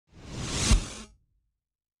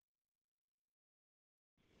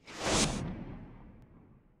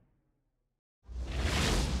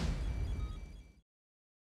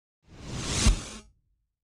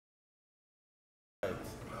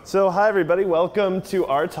So hi everybody, welcome to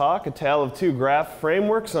our talk, A Tale of Two Graph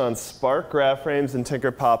Frameworks on Spark, GraphFrames, and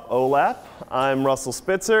Tinkerpop OLAP. I'm Russell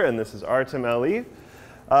Spitzer, and this is Artem Aliev.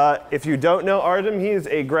 If you don't know Artem, he is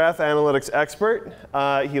a graph analytics expert.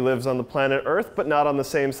 He lives on the planet Earth, but not on the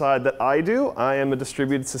same side that I do. I am a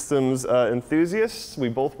distributed systems enthusiast. We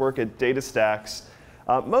both work at DataStax,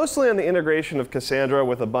 mostly on the integration of Cassandra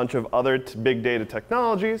with a bunch of other big data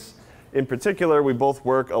technologies. In particular, we both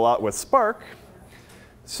work a lot with Spark.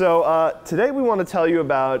 So today we want to tell you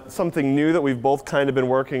about something new that we've both kind of been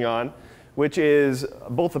working on, which is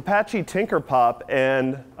both Apache Tinkerpop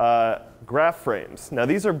and GraphFrames. Now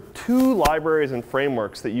these are two libraries and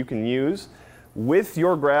frameworks that you can use with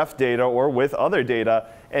your graph data or with other data,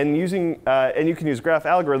 and you can use graph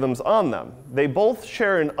algorithms on them. They both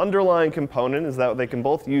share an underlying component, is that they can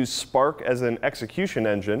both use Spark as an execution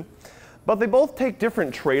engine. But they both take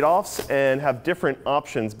different trade-offs and have different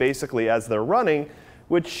options basically as they're running,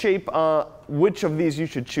 which shape which of these you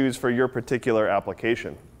should choose for your particular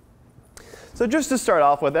application. So just to start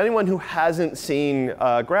off with, anyone who hasn't seen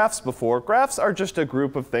graphs before, graphs are just a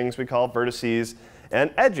group of things we call vertices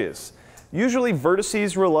and edges. Usually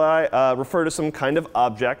vertices refer to some kind of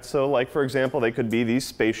object. So like, for example, they could be these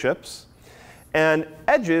spaceships. And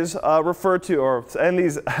edges refer to,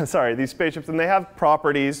 these spaceships, and they have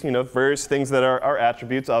properties, various things that are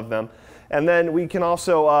attributes of them. And then we can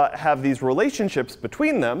also have these relationships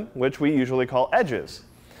between them, which we usually call edges.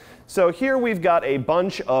 So here we've got a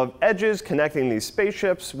bunch of edges connecting these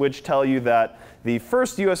spaceships, which tell you that the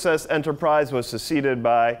first USS Enterprise was succeeded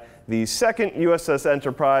by the second USS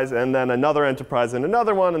Enterprise, and then another Enterprise and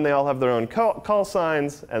another one, and they all have their own call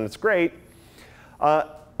signs, and it's great. A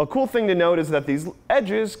cool thing to note is that these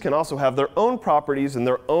edges can also have their own properties and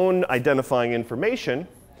their own identifying information.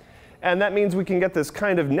 And that means we can get this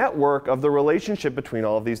kind of network of the relationship between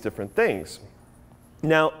all of these different things.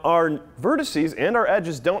 Now, our vertices and our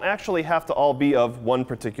edges don't actually have to all be of one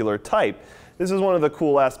particular type. This is one of the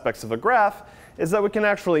cool aspects of a graph, is that we can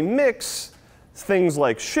actually mix things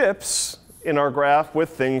like ships in our graph with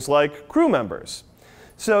things like crew members.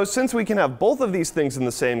 So since we can have both of these things in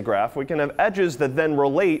the same graph, we can have edges that then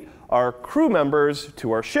relate our crew members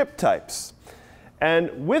to our ship types.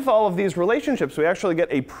 And with all of these relationships, we actually get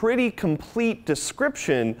a pretty complete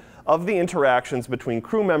description of the interactions between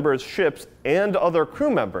crew members, ships, and other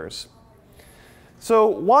crew members. So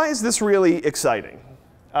why is this really exciting?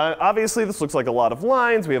 Obviously, this looks like a lot of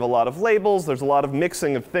lines. We have a lot of labels. There's a lot of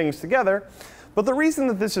mixing of things together. But the reason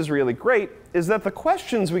that this is really great is that the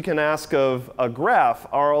questions we can ask of a graph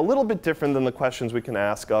are a little bit different than the questions we can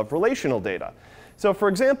ask of relational data. So for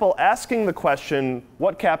example, asking the question,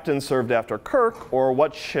 what captain served after Kirk, or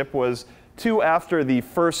what ship was to after the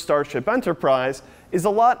first Starship Enterprise, is a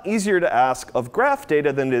lot easier to ask of graph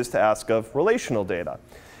data than it is to ask of relational data.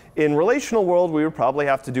 In relational world, we would probably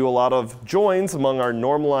have to do a lot of joins among our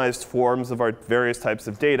normalized forms of our various types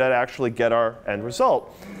of data to actually get our end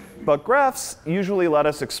result. But graphs usually let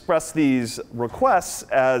us express these requests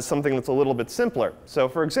as something that's a little bit simpler. So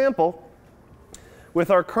for example, with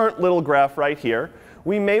our current little graph right here,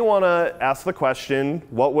 we may want to ask the question,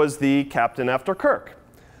 what was the captain after Kirk?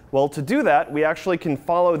 Well, to do that, we actually can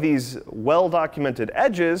follow these well-documented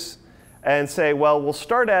edges and say, well, we'll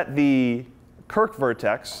start at the Kirk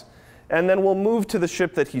vertex, and then we'll move to the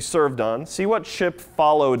ship that he served on, see what ship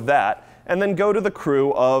followed that, and then go to the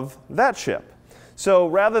crew of that ship. So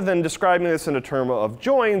rather than describing this in a term of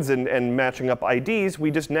joins and matching up IDs,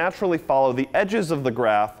 we just naturally follow the edges of the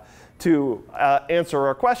graph to answer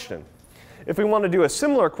our question. If we want to do a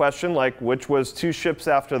similar question, like which was two ships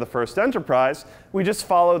after the first Enterprise, we just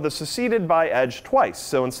follow the succeeded by edge twice.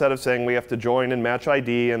 So instead of saying we have to join and match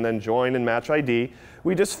ID and then join and match ID,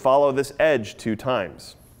 we just follow this edge 2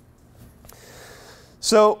 times.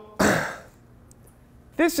 So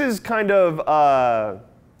this is kind of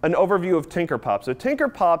an overview of Tinkerpop. So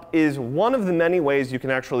Tinkerpop is one of the many ways you can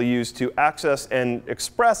actually use to access and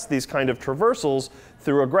express these kind of traversals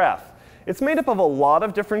through a graph. It's made up of a lot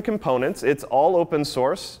of different components. It's all open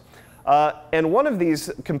source. And one of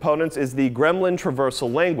these components is the Gremlin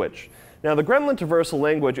traversal language. Now, the Gremlin traversal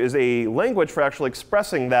language is a language for actually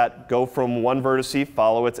expressing that go from one vertice,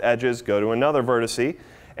 follow its edges, go to another vertice,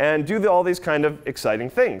 and do all these kind of exciting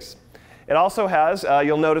things. It also has,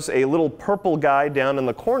 you'll notice, a little purple guy down in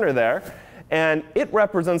the corner there. And it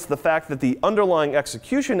represents the fact that the underlying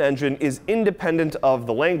execution engine is independent of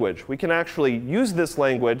the language. We can actually use this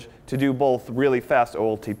language to do both really fast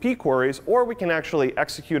OLTP queries, or we can actually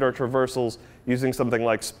execute our traversals using something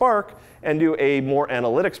like Spark and do a more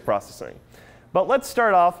analytics processing. But let's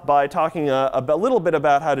start off by talking a little bit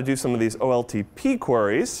about how to do some of these OLTP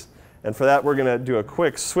queries. And for that, we're going to do a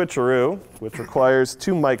quick switcheroo, which requires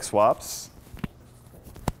 2 mic swaps.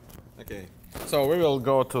 OK. So we will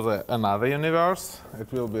go to another universe.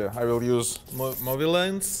 It will be, I will use movie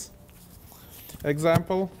lanes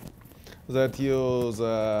example that use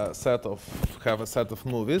have a set of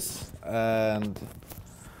movies. And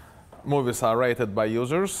movies are rated by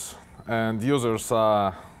users. And users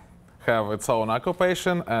have its own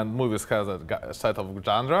occupation. And movies has a set of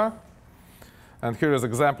genre. And here is an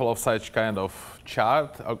example of such kind of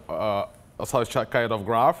chart, such kind of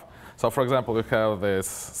graph. So for example, we have this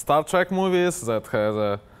Star Trek movies that has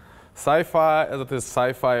a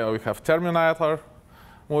sci-fi, or we have Terminator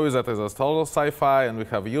movies that is a total sci-fi, and we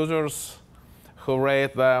have users who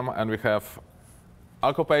rate them, and we have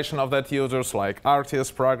occupation of that users like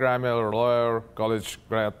artist, programmer, lawyer, college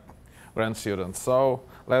grad students. So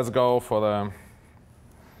let's go for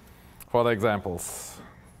the examples.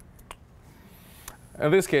 In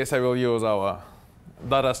this case, I will use our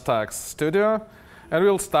DataStax Studio. And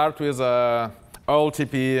we'll start with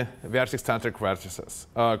OLTP vertex-centric vertices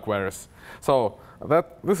queries. So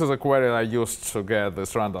this is a query I used to get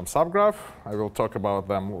this random subgraph. I will talk about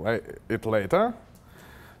it later.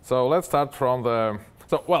 So let's start from the.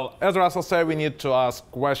 So well, as Russell said, we need to ask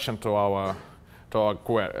question to our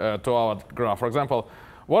graph. For example,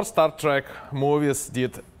 what Star Trek movies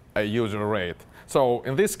did a user rate? So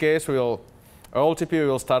in this case, OLTP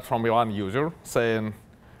will start from one user, saying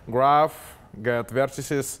graph get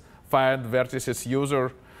vertices, find vertices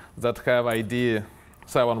user that have ID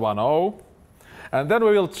 710, and then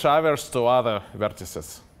we will traverse to other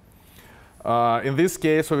vertices. In this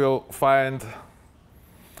case, we will find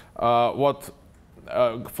followed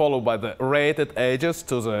by the rated edges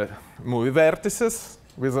to the movie vertices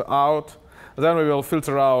without. Then we will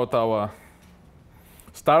filter out our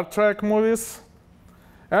Star Trek movies,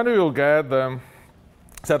 and we will get the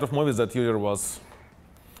set of movies that user was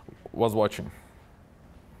watching.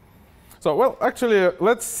 So, well, actually,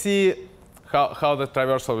 let's see how the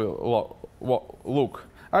traversal will look.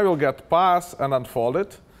 I will get pass and unfold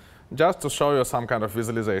it, just to show you some kind of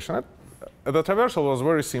visualization. The traversal was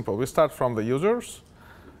very simple. We start from the users,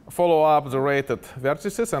 follow up the rated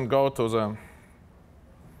vertices, and go to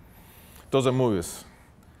the movies.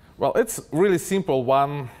 Well, it's really simple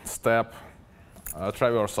one-step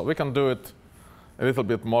traversal. We can do it a little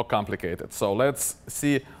bit more complicated. So let's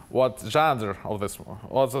see what's the genre of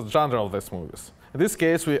this movies. In this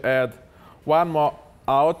case, we add one more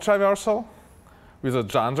out traversal with a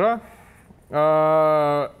genre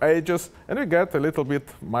edges, and we get a little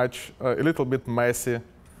bit messy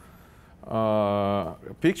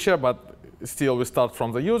picture, but still we start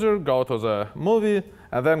from the user, go to the movie,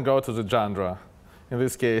 and then go to the genre. In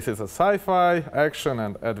this case, it's a sci-fi, action,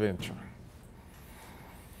 and adventure.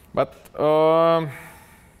 But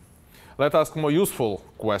let's ask a more useful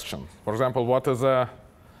question. For example, what was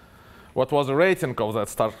the rating of that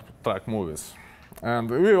Star Trek movies?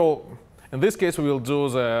 And in this case, we will do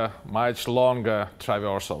the much longer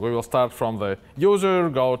traversal. We will start from the user,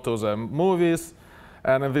 go to the movies,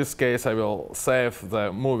 and in this case, I will save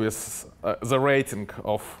the movies, the rating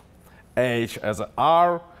of H as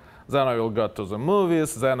R. Then I will go to the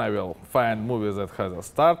movies. Then I will find movies that has a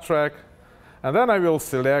Star Trek. And then I will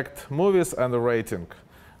select movies and the rating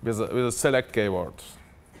with a select keyword.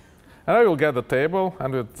 And I will get the table,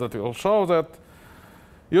 and that will show that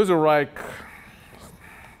user like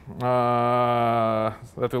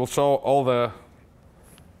that will show all the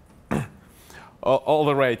all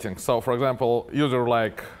the ratings. So, for example, user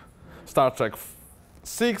like Star Trek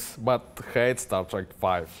 6, but hates Star Trek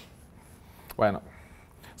 5. Why not?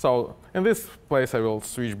 So, in this place, I will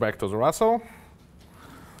switch back to the Russell.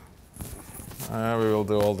 We will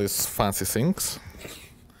do all these fancy things.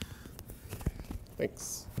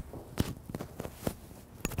 Thanks.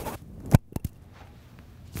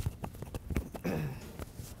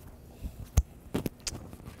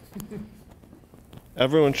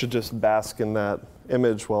 Everyone should just bask in that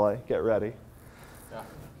image while I get ready. Yeah.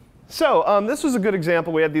 So this was a good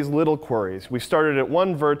example. We had these little queries. We started at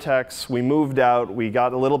one vertex, we moved out, we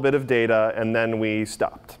got a little bit of data, and then we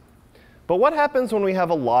stopped. But what happens when we have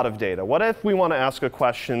a lot of data? What if we want to ask a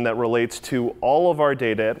question that relates to all of our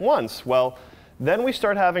data at once? Well, then we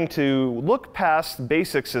start having to look past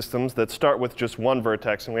basic systems that start with just one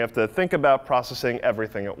vertex, and we have to think about processing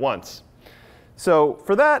everything at once. So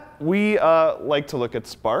for that, we like to look at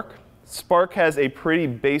Spark. Spark has a pretty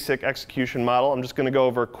basic execution model. I'm just going to go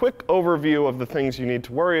over a quick overview of the things you need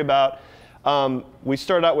to worry about. We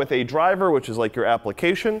start out with a driver, which is like your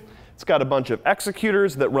application. It's got a bunch of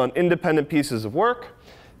executors that run independent pieces of work.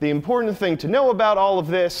 The important thing to know about all of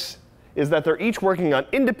this is that they're each working on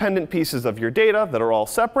independent pieces of your data that are all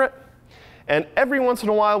separate. And every once in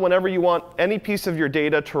a while, whenever you want any piece of your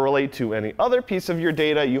data to relate to any other piece of your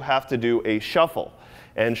data, you have to do a shuffle.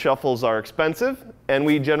 And shuffles are expensive, and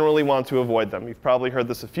we generally want to avoid them. You've probably heard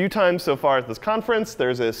this a few times so far at this conference.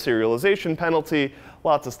 There's a serialization penalty,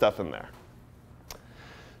 lots of stuff in there.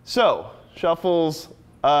 So shuffles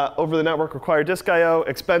over the network require disk I/O,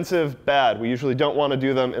 expensive, bad. We usually don't want to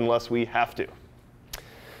do them unless we have to.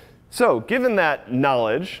 So given that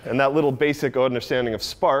knowledge and that little basic understanding of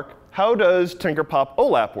Spark, how does Tinkerpop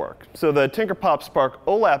OLAP work? So the Tinkerpop Spark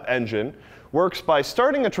OLAP engine works by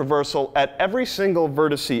starting a traversal at every single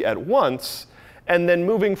vertice at once, and then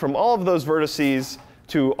moving from all of those vertices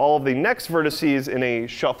to all of the next vertices in a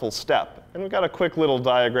shuffle step. And we've got a quick little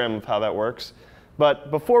diagram of how that works.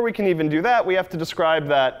 But before we can even do that, we have to describe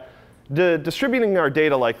that distributing our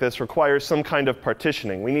data like this requires some kind of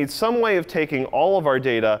partitioning. We need some way of taking all of our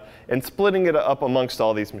data and splitting it up amongst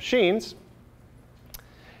all these machines.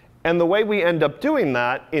 And the way we end up doing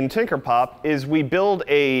that in Tinkerpop is we build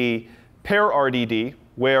a pair RDD,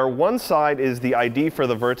 where one side is the ID for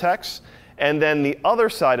the vertex, and then the other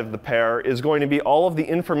side of the pair is going to be all of the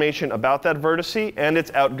information about that vertice and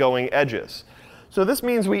its outgoing edges. So this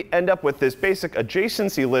means we end up with this basic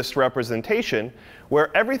adjacency list representation,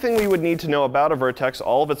 where everything we would need to know about a vertex,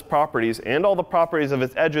 all of its properties, and all the properties of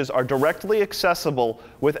its edges are directly accessible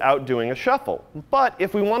without doing a shuffle. But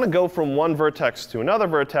if we want to go from one vertex to another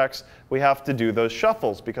vertex, we have to do those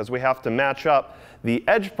shuffles, because we have to match up the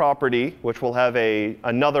edge property, which will have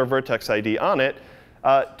another vertex ID on it,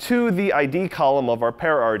 to the ID column of our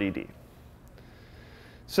pair RDD.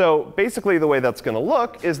 So basically, the way that's going to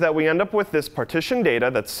look is that we end up with this partition data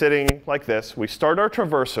that's sitting like this. We start our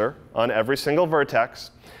traverser on every single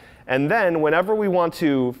vertex. And then whenever we want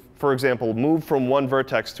to, for example, move from one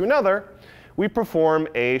vertex to another, we perform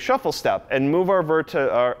a shuffle step and move our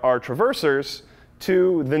traversers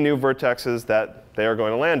to the new vertexes that they are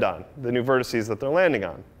going to land on, the new vertices that they're landing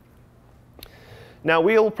on. Now,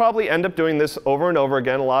 we'll probably end up doing this over and over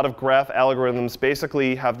again. A lot of graph algorithms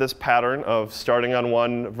basically have this pattern of starting on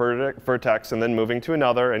one vertex and then moving to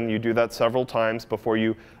another. And you do that several times before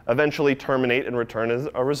you eventually terminate and return as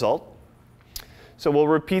a result. So we'll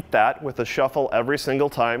repeat that with a shuffle every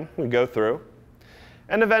single time we go through.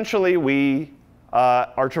 And eventually,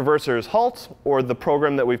 our traversers halt, or the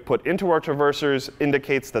program that we've put into our traversers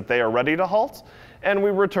indicates that they are ready to halt. And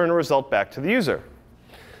we return a result back to the user.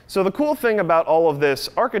 So the cool thing about all of this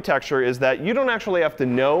architecture is that you don't actually have to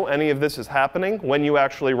know any of this is happening when you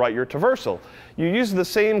actually write your traversal. You use the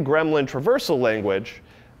same Gremlin traversal language,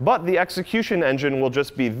 but the execution engine will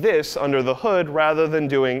just be this under the hood rather than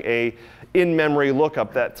doing a in-memory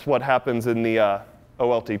lookup. That's what happens in the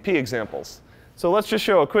OLTP examples. So let's just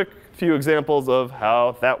show a quick few examples of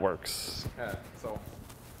how that works. Yeah, so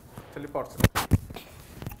teleport.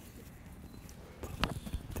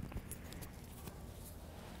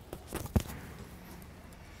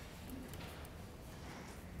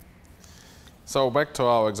 So back to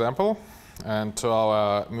our example and to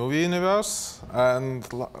our movie universe. And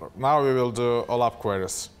now we will do OLAP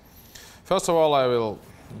queries. First of all, I will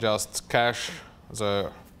just cache the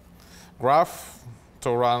graph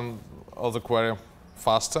to run all the query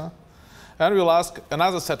faster. And we'll ask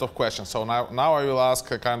another set of questions. So now I will ask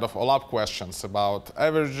a kind of OLAP questions about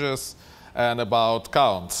averages and about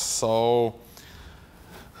counts. So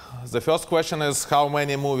the first question is how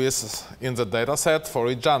many movies in the data set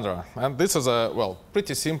for each genre. And this is a, well,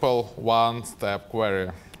 pretty simple one-step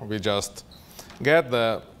query. We just get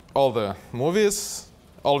all the movies,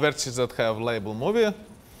 all vertices that have label movie,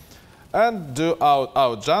 and do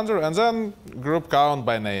out genre, and then group count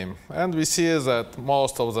by name. And we see that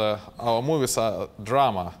most of our movies are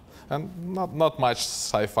drama, and not much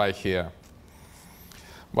sci-fi here.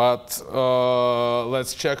 But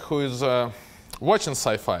let's check who is watching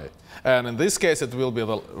sci-fi. And in this case, it will be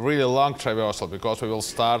a really long traversal, because we will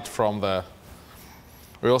start from the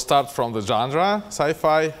genre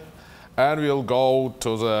sci-fi, and we'll go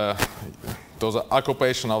to the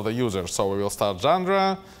occupation of the user. So we will start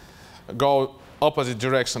genre, go opposite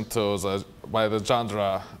direction by the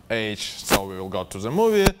genre age. So we will go to the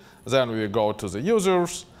movie, then we will go to the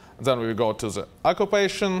users, then we will go to the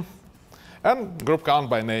occupation, and group count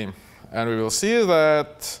by name. And we will see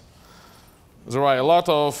that there are a lot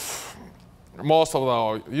of, most of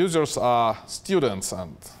our users are students,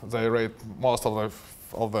 and they rate most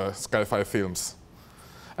of the sci-fi films.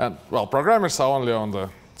 And well, programmers are only on the,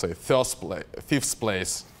 say, fifth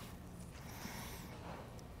place.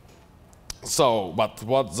 So, but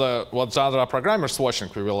what genre programmers watching,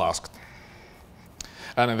 we will ask.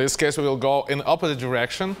 And in this case, we will go in opposite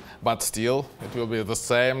direction, but still, it will be the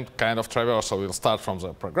same kind of traversal. We'll start from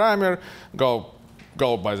the programmer, go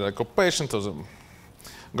by the occupation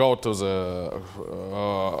go to the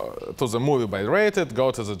movie by rated,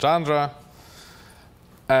 go to the genre,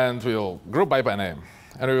 and we'll group by name.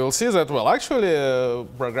 And we will see that, well, actually,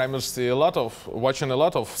 programmers see watching a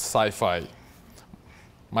lot of sci-fi,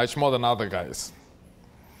 much more than other guys.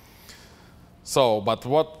 So, but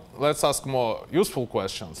let's ask more useful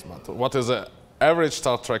questions. But what is the average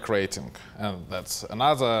Star Trek rating? And that's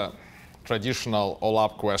another traditional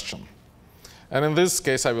OLAP question. And in this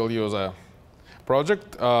case, I will use a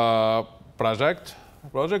project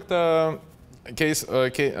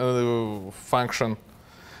function.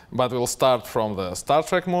 But we'll start from the Star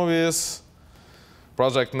Trek movies,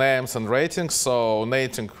 project names and ratings. So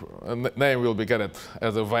name will be get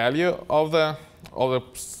as a value of the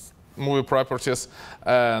movie properties,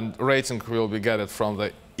 and rating will be get from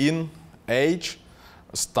the age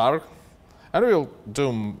star, and we'll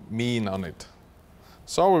do mean on it.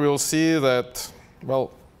 So we will see that,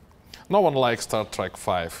 well, no one likes Star Trek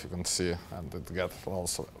 5, you can see, and it gets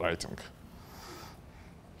also rating.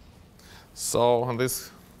 So on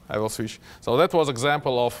this, I will switch. So that was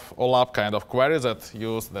example of OLAP kind of query that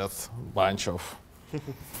used that bunch of.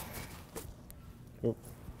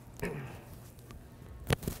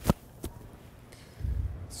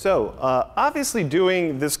 So obviously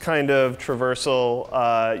doing this kind of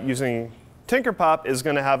traversal using Tinkerpop is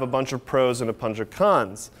going to have a bunch of pros and a bunch of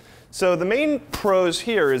cons. So the main pros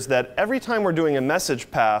here is that every time we're doing a message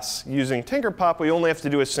pass using Tinkerpop, we only have to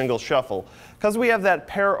do a single shuffle. Because we have that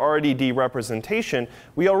pair RDD representation,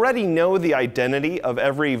 we already know the identity of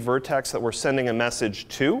every vertex that we're sending a message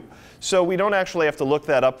to, so we don't actually have to look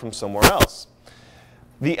that up from somewhere else.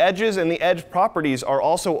 The edges and the edge properties are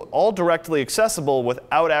also all directly accessible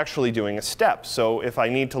without actually doing a step. So if I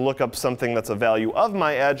need to look up something that's a value of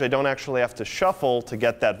my edge, I don't actually have to shuffle to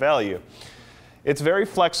get that value. It's very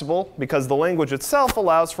flexible because the language itself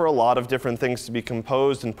allows for a lot of different things to be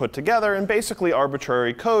composed and put together, and basically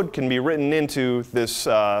arbitrary code can be written into this,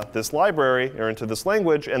 this library or into this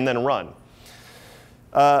language and then run.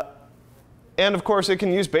 And of course, it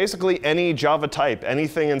can use basically any Java type.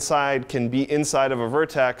 Anything inside can be inside of a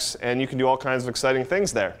vertex, and you can do all kinds of exciting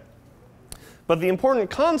things there. But the important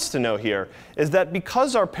cons to know here is that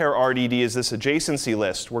because our pair RDD is this adjacency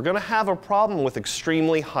list, we're going to have a problem with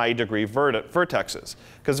extremely high degree vertexes.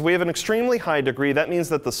 Because if we have an extremely high degree, that means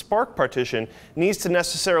that the Spark partition needs to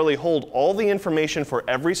necessarily hold all the information for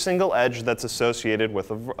every single edge that's associated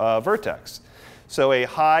with a vertex. So a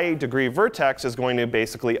high degree vertex is going to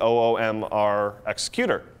basically OOM our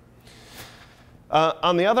executor.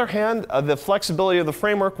 On the other hand, the flexibility of the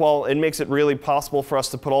framework, while it makes it really possible for us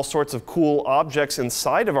to put all sorts of cool objects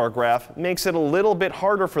inside of our graph, makes it a little bit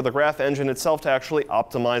harder for the graph engine itself to actually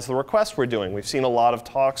optimize the request we're doing. We've seen a lot of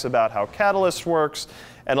talks about how Catalyst works,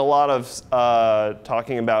 and a lot of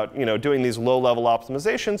talking about doing these low-level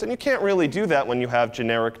optimizations. And you can't really do that when you have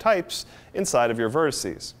generic types inside of your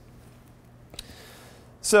vertices.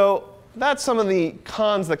 So that's some of the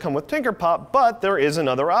cons that come with Tinkerpop, but there is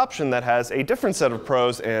another option that has a different set of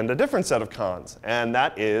pros and a different set of cons, and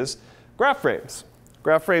that is GraphFrames.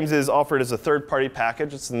 GraphFrames is offered as a third-party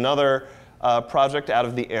package. It's another project out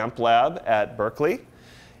of the AMP lab at Berkeley.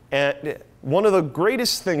 And one of the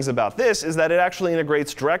greatest things about this is that it actually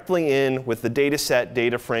integrates directly in with the dataset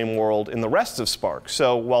data frame world in the rest of Spark.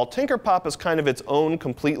 So while Tinkerpop is kind of its own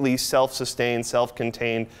completely self-sustained,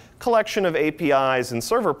 self-contained collection of APIs and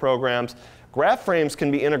server programs, GraphFrames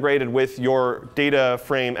can be integrated with your data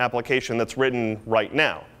frame application that's written right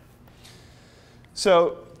now.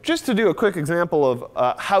 So just to do a quick example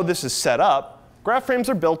of how this is set up, GraphFrames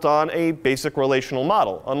are built on a basic relational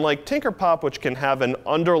model. Unlike Tinkerpop, which can have an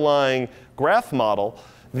underlying graph model,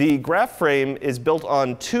 the GraphFrame is built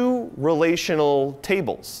on two relational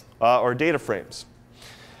tables, or data frames.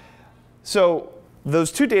 So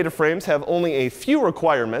those two data frames have only a few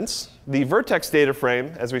requirements. The vertex data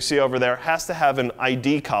frame, as we see over there, has to have an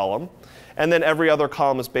ID column. And then every other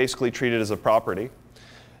column is basically treated as a property.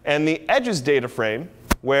 And the edges data frame,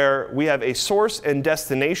 where we have a source and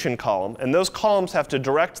destination column, and those columns have to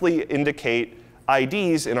directly indicate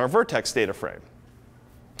IDs in our vertex data frame.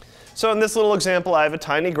 So in this little example, I have a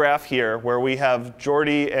tiny graph here where we have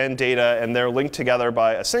Jordy and data, and they're linked together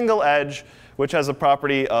by a single edge, which has a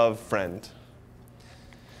property of friend.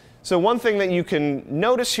 So one thing that you can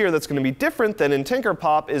notice here that's going to be different than in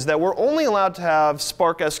Tinkerpop is that we're only allowed to have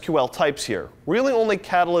Spark SQL types here. Really only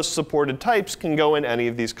Catalyst-supported types can go in any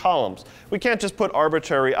of these columns. We can't just put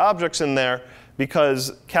arbitrary objects in there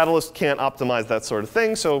because Catalyst can't optimize that sort of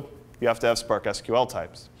thing. So You have to have Spark SQL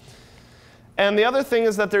types. And the other thing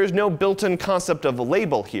is that there is no built-in concept of a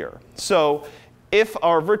label here. So if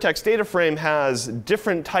our vertex data frame has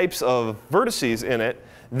different types of vertices in it,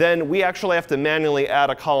 then we actually have to manually add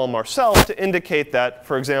a column ourselves to indicate that,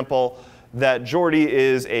 for example, that Jordy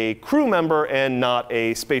is a crew member and not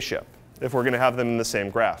a spaceship, if we're going to have them in the same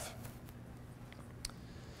graph.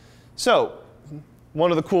 So one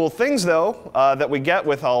of the cool things, though, that we get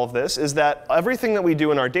with all of this is that everything that we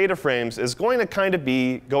do in our data frames is going to kind of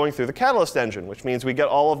be going through the Catalyst engine, which means we get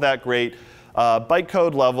all of that great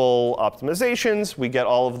bytecode level optimizations. We get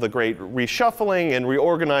all of the great reshuffling and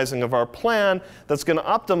reorganizing of our plan that's going to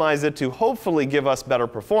optimize it to hopefully give us better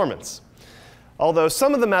performance. Although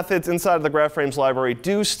some of the methods inside of the GraphFrames library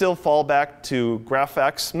do still fall back to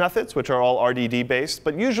GraphX methods, which are all RDD based.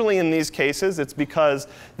 But usually in these cases, it's because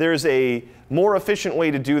there's a more efficient way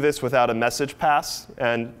to do this without a message pass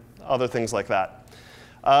and other things like that.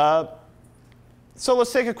 So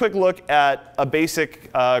let's take a quick look at a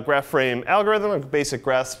basic GraphFrame algorithm, a basic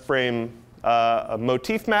GraphFrame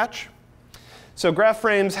motif match. So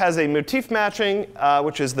GraphFrames has a motif matching,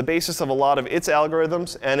 which is the basis of a lot of its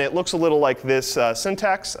algorithms. And it looks a little like this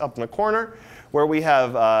syntax up in the corner, where we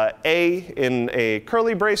have A in a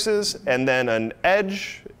curly braces, and then an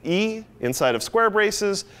edge, E, inside of square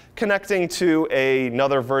braces, connecting to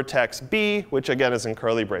another vertex B, which again is in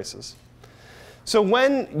curly braces. So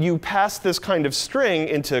when you pass this kind of string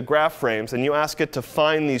into GraphFrames and you ask it to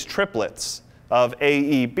find these triplets of A,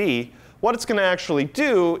 E, B, what it's going to actually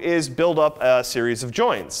do is build up a series of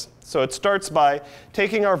joins. So it starts by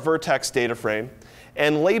taking our vertex data frame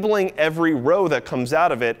and labeling every row that comes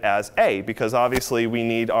out of it as A, because obviously we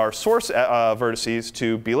need our source vertices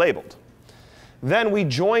to be labeled. Then we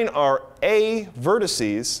join our A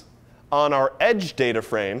vertices on our edge data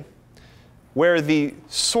frame, where the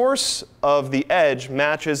source of the edge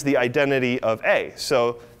matches the identity of A.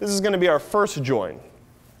 So this is going to be our first join.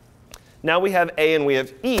 Now we have A and we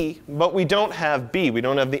have E, but we don't have B. We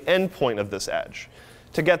don't have the endpoint of this edge.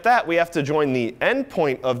 To get that, we have to join the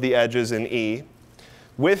endpoint of the edges in E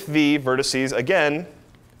with the vertices again,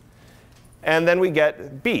 and then we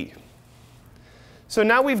get B. So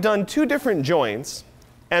now we've done two different joins,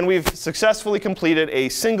 and we've successfully completed a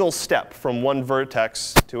single step from one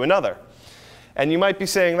vertex to another. And you might be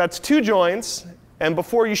saying, that's two joins, and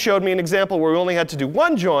before you showed me an example where we only had to do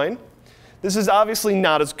one join. This is obviously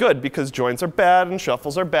not as good, because joins are bad and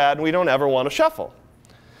shuffles are bad, and we don't ever want to shuffle.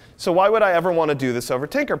 So why would I ever want to do this over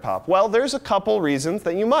Tinkerpop? Well, there's a couple reasons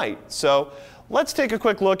that you might. So let's take a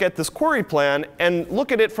quick look at this query plan and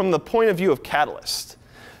look at it from the point of view of Catalyst.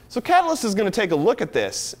 So Catalyst is going to take a look at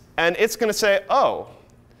this, and it's going to say, oh,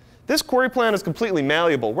 this query plan is completely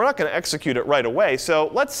malleable. We're not going to execute it right away. So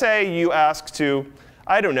let's say you ask to,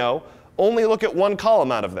 I don't know, only look at one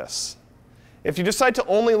column out of this. If you decide to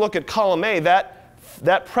only look at column A,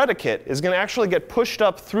 that predicate is going to actually get pushed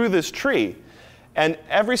up through this tree. And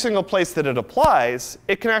every single place that it applies,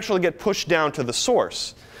 it can actually get pushed down to the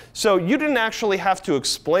source. So you didn't actually have to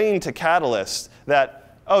explain to Catalyst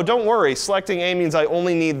that, oh, don't worry, selecting A means I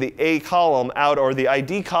only need the A column out, or the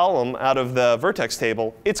ID column out of the vertex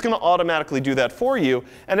table. It's going to automatically do that for you,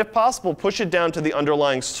 and if possible, push it down to the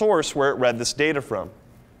underlying source where it read this data from.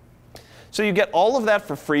 So you get all of that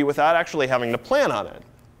for free without actually having to plan on it.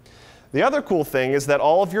 The other cool thing is that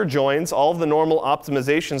all of your joins, all of the normal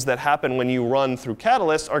optimizations that happen when you run through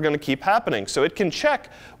Catalyst are going to keep happening. So it can check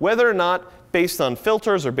whether or not, based on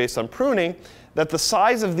filters or based on pruning, that the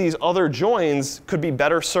size of these other joins could be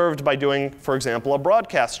better served by doing, for example, a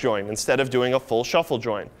broadcast join instead of doing a full shuffle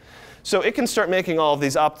join. So it can start making all of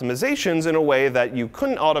these optimizations in a way that you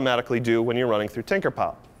couldn't automatically do when you're running through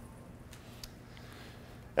Tinkerpop.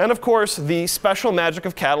 And of course, the special magic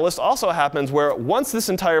of Catalyst also happens where once this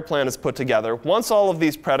entire plan is put together, once all of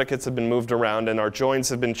these predicates have been moved around and our joins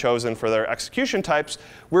have been chosen for their execution types,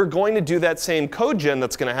 we're going to do that same code gen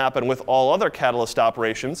that's going to happen with all other Catalyst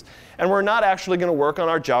operations. And we're not actually going to work on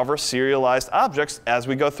our Java serialized objects as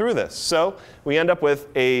we go through this. So we end up with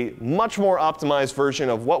a much more optimized version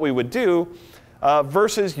of what we would do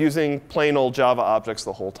versus using plain old Java objects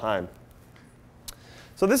the whole time.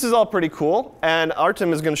 So this is all pretty cool. And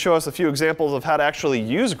Artem is going to show us a few examples of how to actually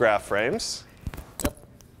use GraphFrames. Yep.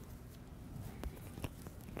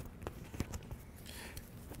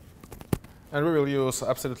 And we will use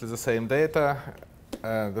absolutely the same data,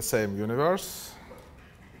 the same universe,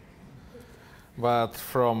 but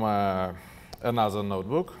from another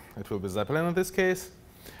notebook. It will be Zeppelin in this case.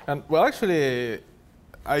 And well, actually,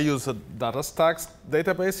 I use a DataStax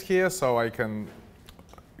database here, so I can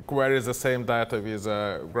query the same data with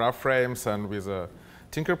GraphFrames and with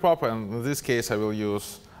Tinkerpop. And in this case, I will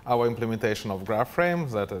use our implementation of GraphFrame,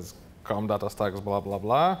 that is com data stacks, blah, blah,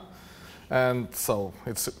 blah. And so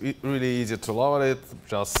it's really easy to load it,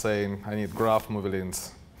 just saying I need graph movie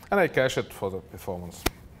links. And I cache it for the performance.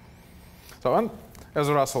 So and as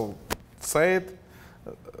Russell said,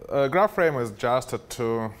 GraphFrame is just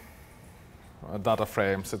two data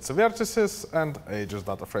frames. It's vertices and edges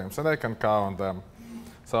data frames, and I can count them.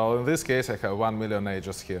 So in this case, I have 1 million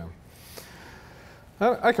edges here.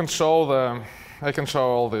 And I can show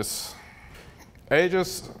all these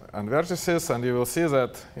edges and vertices, and you will see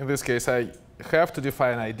that in this case, I have to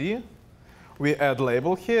define ID. We add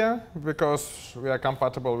label here because we are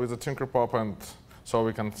compatible with the Tinkerpop, and so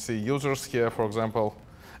we can see users here, for example.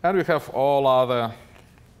 And we have all other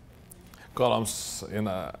columns in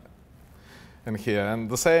here. And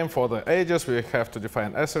the same for the edges, we have to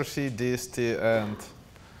define src, dst, and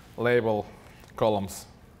label columns,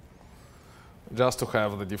 just to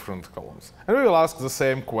have the different columns. And we will ask the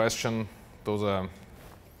same question to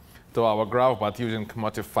our graph, but using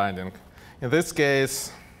motif finding. In this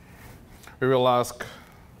case, we will ask,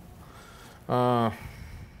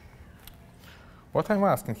 what I'm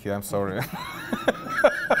asking here, I'm sorry.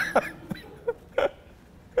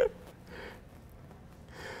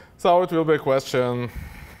 So it will be a question.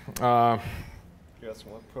 You're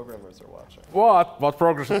asking what programmers are watching. What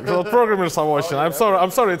programmers are watching? I'm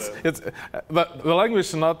sorry. It's the language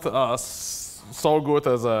is not so good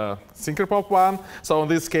as a Tinkerpop one. So in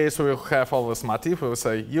this case, we will have all this motif. We will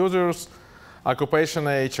say users, occupation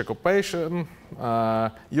age, occupation,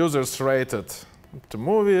 users rated to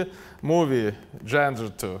movie gender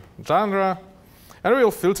to genre, and we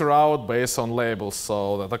will filter out based on labels.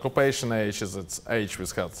 So that occupation age is its age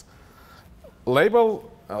which has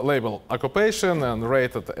label occupation, and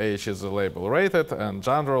rated age is a label rated, and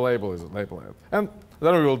genre label is a label rated. And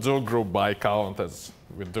then we will do group by count as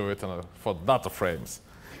we do it for data frames.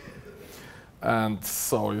 And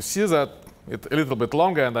so you see that it's a little bit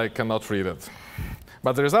longer and I cannot read it.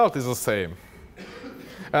 But the result is the same.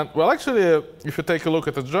 And well, actually, if you take a look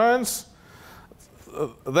at the joins,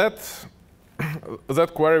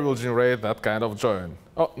 that query will generate that kind of join.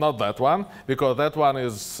 Oh, not that one, because that one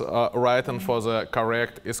is written for the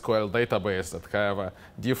correct SQL database that have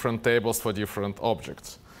different tables for different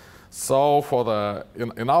objects. So for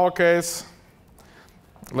in our case,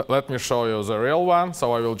 let me show you the real one.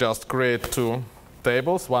 So I will just create two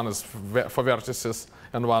tables. One is for vertices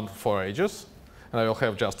and one for edges. And I will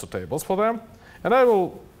have just two tables for them. And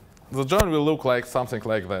the join will look like something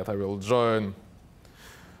like that. I will join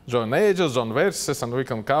edges, join vertices, and we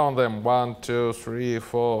can count them 1, 2, 3,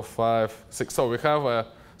 4, 5, 6. So we have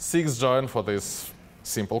 6 join for this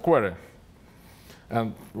simple query.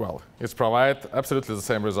 And well, it provides absolutely the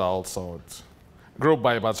same result. So it's group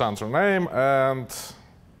by genre name and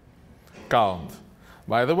count.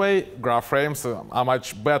 By the way, GraphFrames are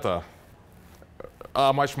much better,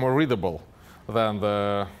 are much more readable than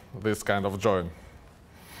this kind of join.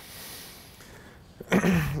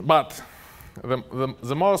 But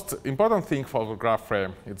the most important thing for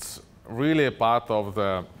GraphFrame, it's really a part of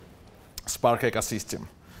the Spark ecosystem.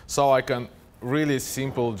 So I can really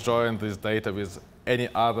simple join this data with any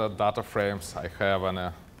other data frames I have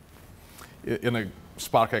in a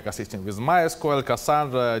Spark ecosystem, with MySQL,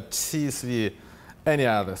 Cassandra, CSV, any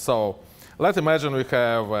other. So let's imagine we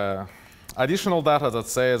have additional data that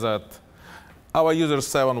says that our user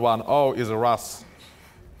 710 is a Russ.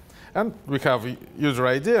 And we have user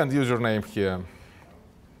ID and username here.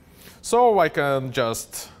 So I can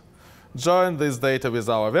just join this data with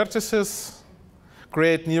our vertices,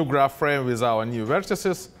 create new graph frame with our new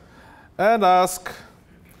vertices, and ask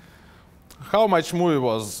how much movie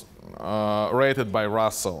was rated by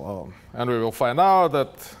Russell. And we will find out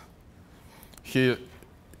that he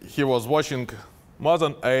was watching more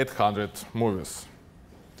than 800 movies.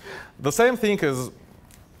 The same thing is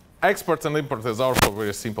export and import is also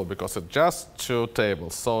very simple because it's just two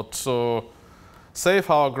tables. So to save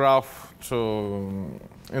our graph to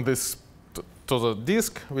the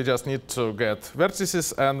disk, we just need to get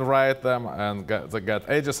vertices and write them, and get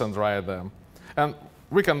edges and write them. And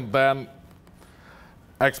we can then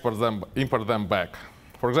export them, import them back.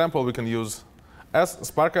 For example, we can use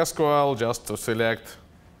Spark SQL just to select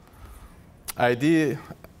ID,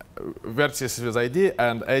 vertices with ID,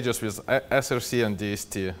 and edges with src and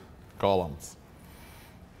dst columns.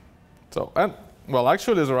 So, and well,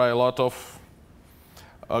 actually, there are a lot of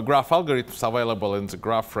graph algorithms available in the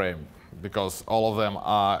GraphFrame because all of them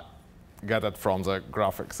are gathered from the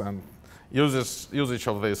graphics, and usage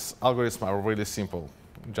of these algorithms are really simple,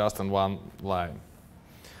 just in one line.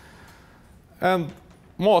 And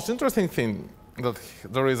most interesting thing that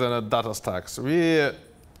there is in a data stacks, we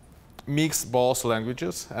mix both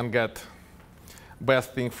languages and get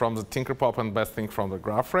best thing from the Tinkerpop and best thing from the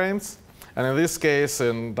GraphFrames. And in this case,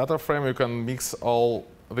 in DataFrame, you can mix all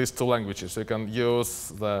these two languages. You can use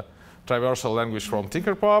the traversal language from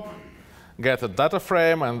Tinkerpop, get a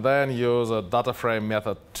DataFrame, and then use a DataFrame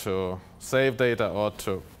method to save data or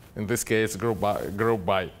to, in this case, group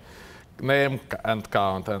by name and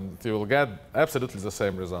count, and you will get absolutely the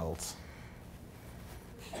same results.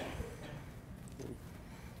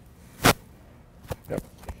 Yep.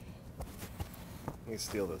 Let me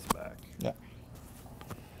steal this back. Yeah.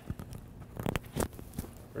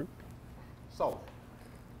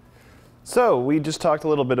 So we just talked a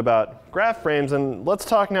little bit about GraphFrames, and let's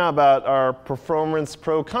talk now about our performance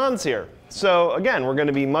pro-cons here. So again, we're going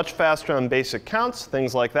to be much faster on basic counts,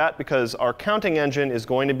 things like that, because our counting engine is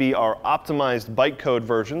going to be our optimized bytecode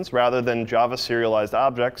versions rather than Java serialized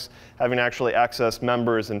objects, having to actually access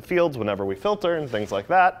members and fields whenever we filter and things like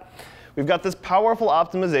that. We've got this powerful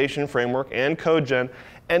optimization framework and code gen,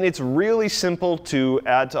 and it's really simple to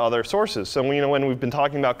add to other sources. So when we've been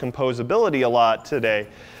talking about composability a lot today,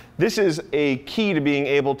 this is a key to being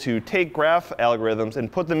able to take graph algorithms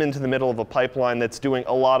and put them into the middle of a pipeline that's doing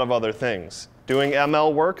a lot of other things. Doing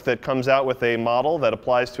ML work that comes out with a model that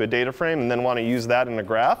applies to a data frame and then want to use that in a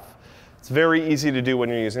graph. It's very easy to do when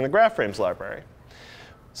you're using the GraphFrames library.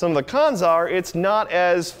 Some of the cons are it's not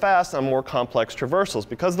as fast on more complex traversals,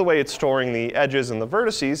 because the way it's storing the edges and the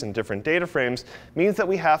vertices in different data frames means that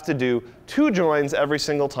we have to do 2 joins every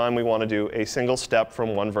single time we want to do a single step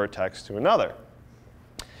from one vertex to another.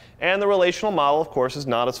 And the relational model, of course, is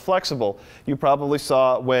not as flexible. You probably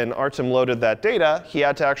saw when Artem loaded that data, he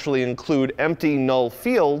had to actually include empty null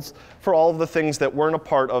fields for all of the things that weren't a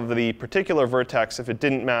part of the particular vertex if it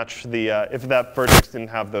didn't match the, if that vertex didn't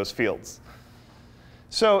have those fields.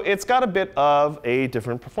 So it's got a bit of a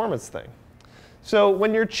different performance thing. So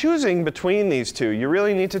when you're choosing between these two, you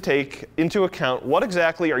really need to take into account what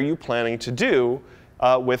exactly are you planning to do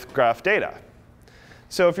with graph data.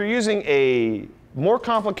 So if you're using a more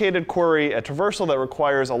complicated query, a traversal that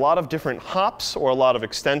requires a lot of different hops or a lot of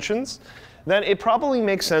extensions, then it probably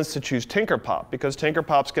makes sense to choose Tinkerpop, because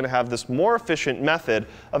Tinkerpop's going to have this more efficient method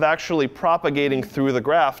of actually propagating through the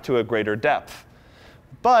graph to a greater depth.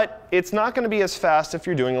 But it's not going to be as fast if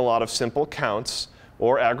you're doing a lot of simple counts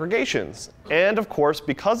or aggregations. And of course,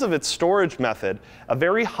 because of its storage method, a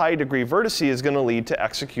very high degree vertice is going to lead to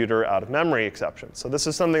executor out of memory exceptions. So this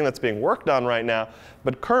is something that's being worked on right now.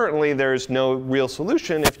 But currently, there's no real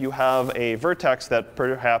solution if you have a vertex that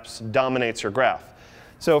perhaps dominates your graph.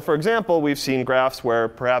 So for example, we've seen graphs where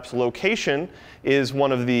perhaps location is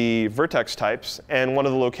one of the vertex types, and one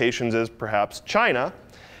of the locations is perhaps China.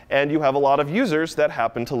 And you have a lot of users that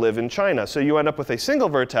happen to live in China. So you end up with a single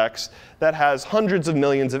vertex that has hundreds of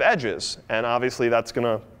millions of edges. And obviously, that's going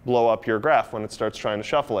to blow up your graph when it starts trying to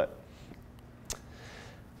shuffle it.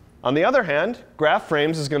 On the other hand,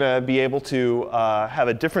 GraphFrames is going to be able to have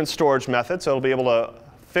a different storage method. So it'll be able to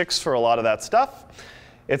fix for a lot of that stuff.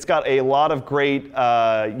 It's got a lot of great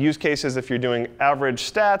use cases if you're doing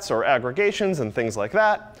average stats or aggregations and things like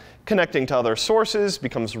that. Connecting to other sources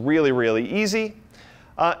becomes really, really easy.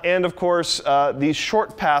 And of course, these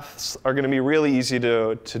short paths are going to be really easy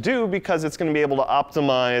to do, because it's going to be able to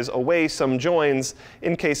optimize away some joins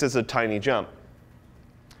in case it's a tiny jump.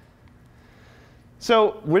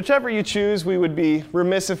 So whichever you choose, we would be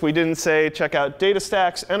remiss if we didn't say check out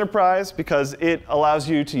DataStax Enterprise, because it allows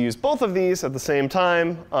you to use both of these at the same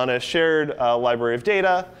time on a shared library of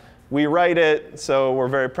data. We write it, so we're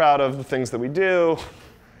very proud of the things that we do.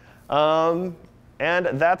 And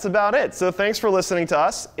that's about it. So thanks for listening to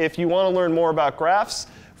us. If you want to learn more about graphs,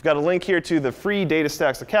 we've got a link here to the free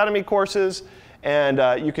DataStax Academy courses.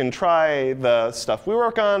 And you can try the stuff we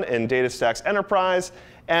work on in DataStax Enterprise.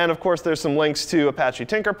 And of course, there's some links to Apache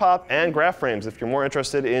Tinkerpop and GraphFrames if you're more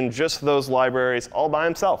interested in just those libraries all by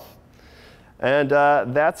himself. And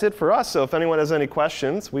that's it for us. So if anyone has any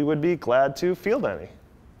questions, we would be glad to field any.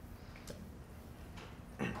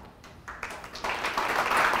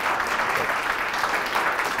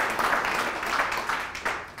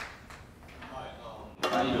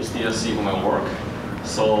 I use DSC for my work.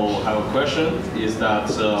 So I have a question, is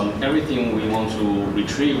that everything we want to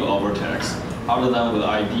retrieve a vertex, other than with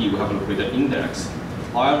ID, we have to create an index.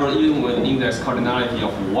 However, even with index cardinality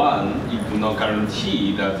of 1, it do not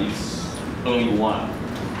guarantee that it's only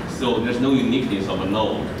 1. So there's no uniqueness of a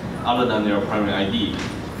node other than their primary ID.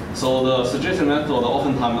 So the suggested method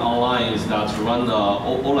oftentimes online is that to run the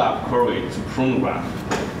OLAP query to prune graph.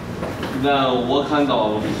 Then what kind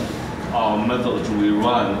of method do we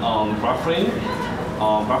run on GraphFrame,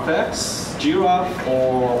 GraphX, Jira,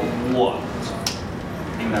 or what?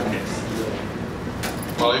 in that case?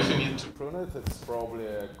 Well, if you need to prune it, it's probably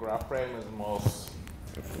GraphFrame is most,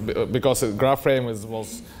 because GraphFrame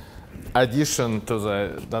was addition to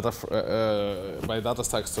the data by data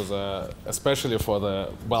stacks to the, especially for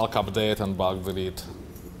the bulk update and bulk delete.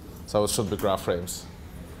 So it should be GraphFrames.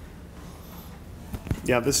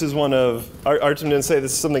 Yeah, this is one of, Artem didn't say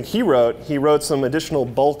this is something he wrote. He wrote some additional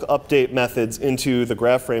bulk update methods into the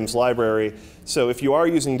GraphFrames library. So if you are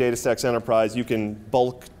using DataStax Enterprise, you can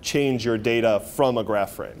bulk change your data from a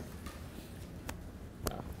GraphFrame.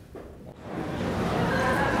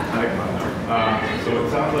 So it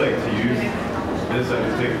sounds like to use this, I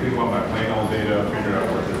just think about my plain old data, figure out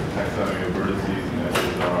what the taxonomy of vertices and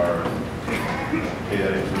edges are, pay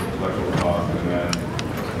that into intellectual cost, and then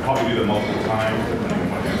probably do them multiple times depending on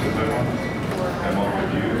what inputs I want, and multiple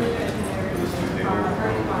views for this two table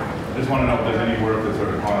approach. I just want to know if there's any work that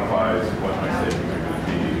sort of quantifies what my savings are going to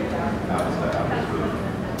be, apples to apples for the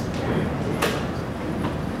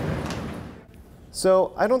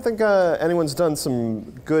So I don't think anyone's done some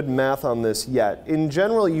good math on this yet. In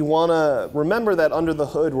general, you want to remember that under the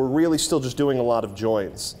hood, we're really still just doing a lot of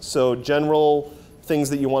joins. So general things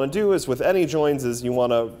that you want to do is with any joins is you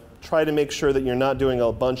want to try to make sure that you're not doing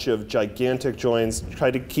a bunch of gigantic joins.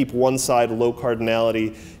 Try to keep one side low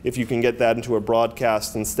cardinality if you can get that into a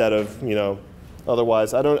broadcast instead of,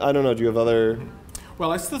 otherwise. I don't know. Do you have other?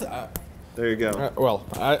 Well, I still. There you go. Well,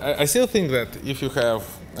 I still think that if you have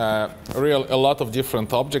a lot of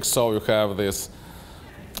different objects, so you have this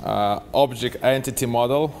object entity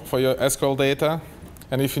model for your SQL data,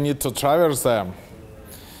 and if you need to traverse them,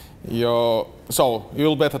 so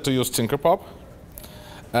you'll better to use Tinkerpop,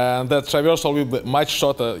 and that traversal will be much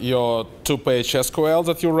shorter. Your 2-page SQL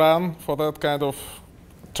that you run for that kind of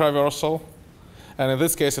traversal, and in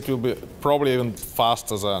this case, it will be probably even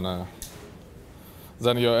faster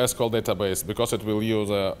than your SQL database, because it will use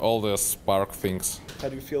all the Spark things. How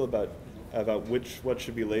do you feel about what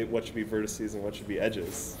should be what should be vertices and what should be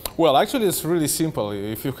edges? Well, actually, it's really simple.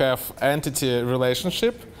 If you have entity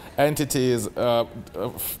relationship, entity is a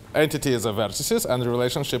vertices, and the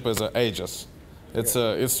relationship is edges. And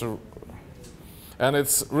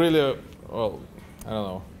it's really, well, I don't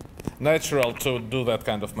know, natural to do that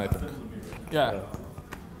kind of mapping. Yeah.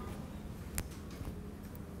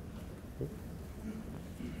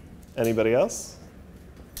 Anybody else?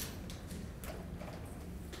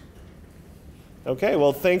 Okay,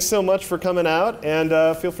 well, thanks so much for coming out,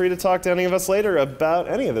 and feel free to talk to any of us later about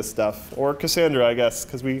any of this stuff, or Cassandra, I guess,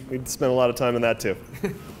 because we spent a lot of time on that too.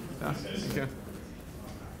 Yeah, okay.